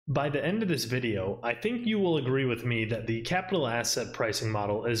By the end of this video, I think you will agree with me that the capital asset pricing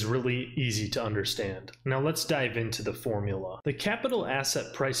model is really easy to understand. Now let's dive into the formula. The capital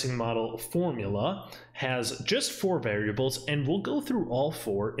asset pricing model formula has just 4 variables, and we'll go through all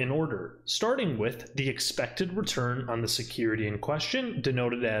 4 in order, starting with the expected return on the security in question,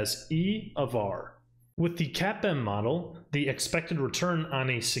 denoted as E of R. With the CAPM model, the expected return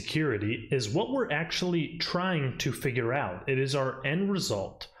on a security is what we're actually trying to figure out. It is our end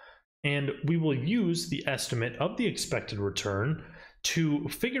result. And we will use the estimate of the expected return to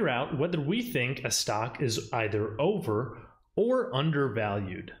figure out whether we think a stock is either over or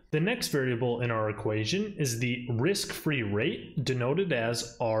undervalued. The next variable in our equation is the risk-free rate, denoted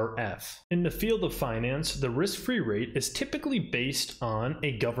as RF. In the field of finance, the risk-free rate is typically based on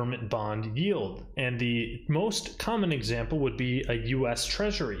a government bond yield, and the most common example would be a US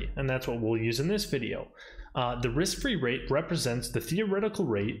Treasury, and that's what we'll use in this video. The risk-free rate represents the theoretical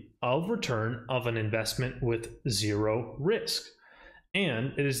rate of return of an investment with 0 risk.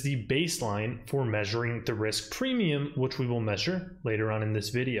 And it is the baseline for measuring the risk premium, which we will measure later on in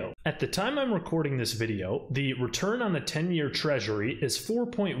this video. At the time I'm recording this video, the return on the 10-year Treasury is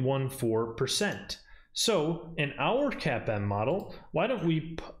 4.14%. So in our CAPM model, why don't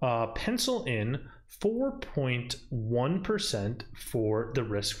we pencil in 4.1% for the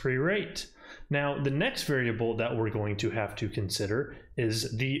risk-free rate? Now, the next variable that we're going to have to consider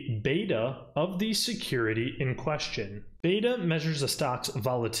is the beta of the security in question. Beta measures a stock's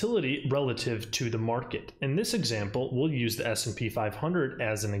volatility relative to the market. In this example, we'll use the S&P 500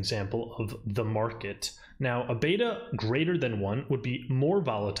 as an example of the market. Now, a beta greater than 1 would be more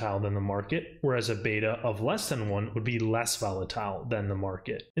volatile than the market, whereas a beta of less than 1 would be less volatile than the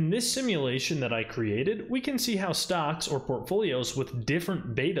market. In this simulation that I created, we can see how stocks or portfolios with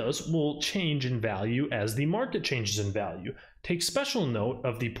different betas will change in value as the market changes in value. Take special note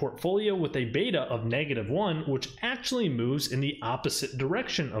of the portfolio with a beta of -1, which actually moves in the opposite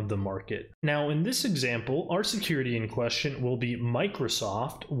direction of the market. Now, in this example, our security in question will be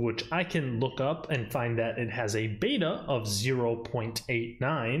Microsoft, which I can look up and find that it has a beta of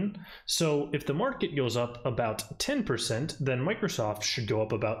 0.89. So if the market goes up about 10%, then Microsoft should go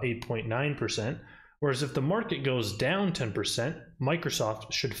up about 8.9%. Whereas if the market goes down 10%,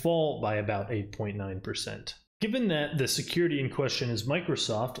 Microsoft should fall by about 8.9%. Given that the security in question is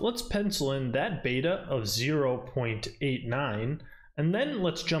Microsoft, let's pencil in that beta of 0.89, and then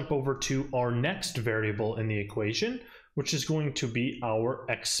let's jump over to our next variable in the equation, which is going to be our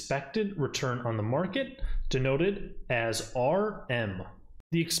expected return on the market, denoted as RM.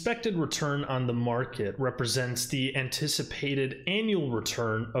 The expected return on the market represents the anticipated annual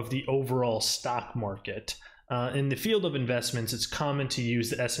return of the overall stock market. In the field of investments, it's common to use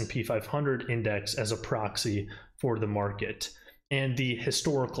the S&P 500 index as a proxy for the market. And the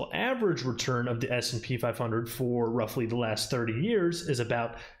historical average return of the S&P 500 for roughly the last 30 years is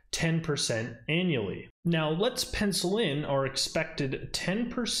about 10% annually. Now let's pencil in our expected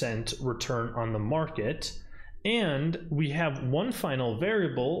 10% return on the market. And we have one final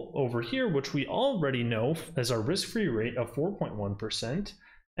variable over here, which we already know as our risk-free rate of 4.1%.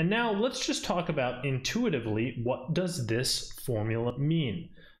 And now let's just talk about intuitively, what does this formula mean?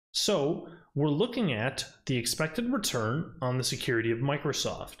 So we're looking at the expected return on the security of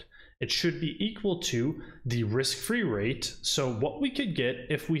Microsoft. It should be equal to the risk-free rate. So what we could get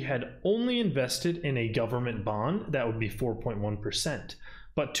if we had only invested in a government bond, that would be 4.1%.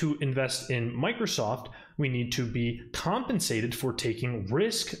 But to invest in Microsoft, we need to be compensated for taking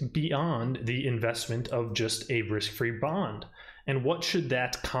risk beyond the investment of just a risk-free bond. And what should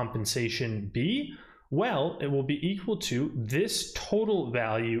that compensation be? Well, it will be equal to this total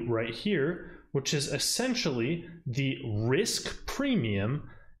value right here, which is essentially the risk premium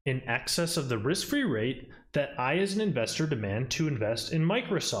in excess of the risk-free rate that I as an investor demand to invest in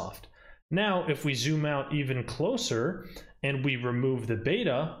Microsoft. Now, if we zoom out even closer and we remove the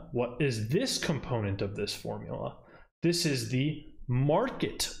beta, what is this component of this formula? This is the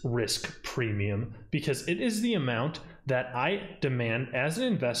market risk premium, because it is the amount that I demand as an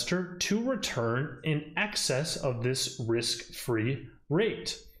investor to return in excess of this risk-free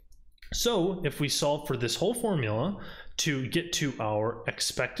rate. So if we solve for this whole formula to get to our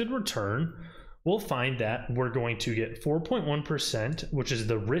expected return, we'll find that we're going to get 4.1%, which is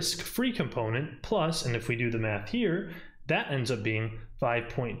the risk-free component, plus, and if we do the math here, that ends up being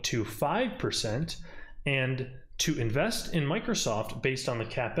 5.25%. And to invest in Microsoft based on the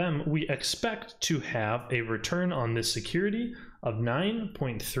CAPM, we expect to have a return on this security of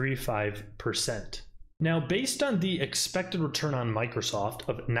 9.35%. Now, based on the expected return on Microsoft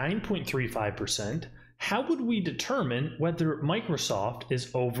of 9.35%, how would we determine whether Microsoft is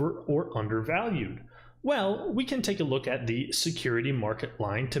over or undervalued? Well, we can take a look at the security market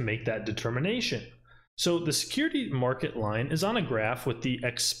line to make that determination. So the security market line is on a graph with the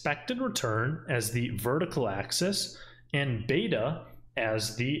expected return as the vertical axis and beta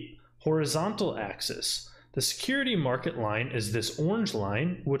as the horizontal axis. The security market line is this orange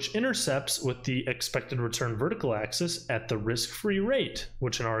line, which intercepts with the expected return vertical axis at the risk-free rate,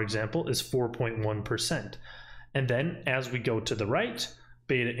 which in our example is 4.1%. And then as we go to the right,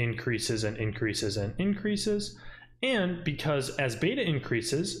 beta increases and increases and increases. And because as beta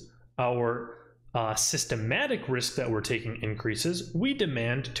increases, our systematic risk that we're taking increases, we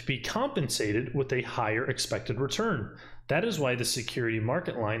demand to be compensated with a higher expected return. That is why the security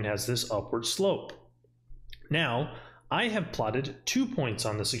market line has this upward slope. Now, I have plotted 2 points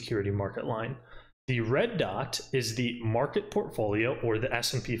on the security market line. The red dot is the market portfolio, or the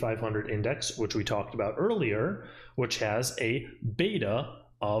S&P 500 index, which we talked about earlier, which has a beta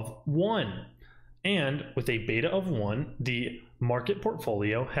of 1. And with a beta of 1, the market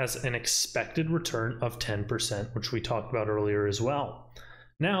portfolio has an expected return of 10%, which we talked about earlier as well.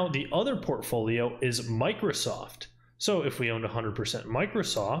 Now, the other portfolio is Microsoft. So if we owned 100%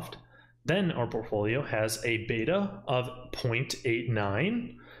 Microsoft, then our portfolio has a beta of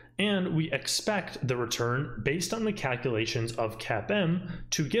 0.89, and we expect the return based on the calculations of CAPM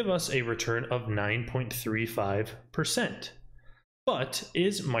to give us a return of 9.35%. But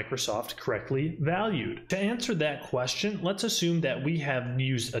is Microsoft correctly valued? To answer that question, let's assume that we have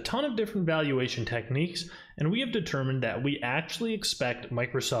used a ton of different valuation techniques, and we have determined that we actually expect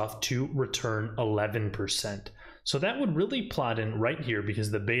Microsoft to return 11%. So that would really plot in right here because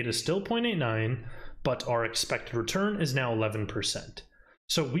the beta is still 0.89, but our expected return is now 11%.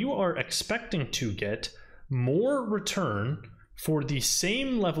 So we are expecting to get more return for the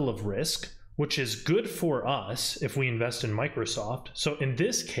same level of risk, which is good for us if we invest in Microsoft. So in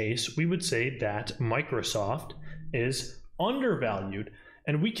this case, we would say that Microsoft is undervalued.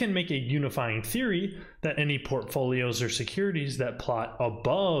 And we can make a unifying theory that any portfolios or securities that plot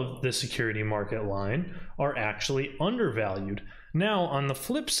above the security market line are actually undervalued. Now, on the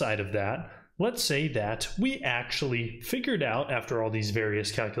flip side of that, let's say that we actually figured out, after all these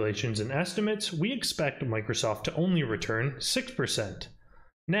various calculations and estimates, we expect Microsoft to only return 6%.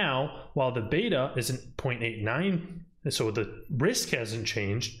 Now, while the beta isn't 0.89, so the risk hasn't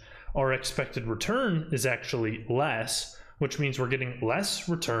changed, our expected return is actually less, which means we're getting less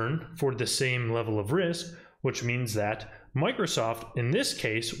return for the same level of risk, which means that Microsoft, in this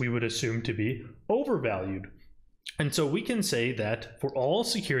case, we would assume to be overvalued. And so we can say that for all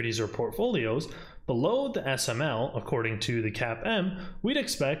securities or portfolios below the SML, according to the CAPM, we'd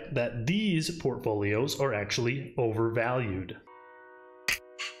expect that these portfolios are actually overvalued.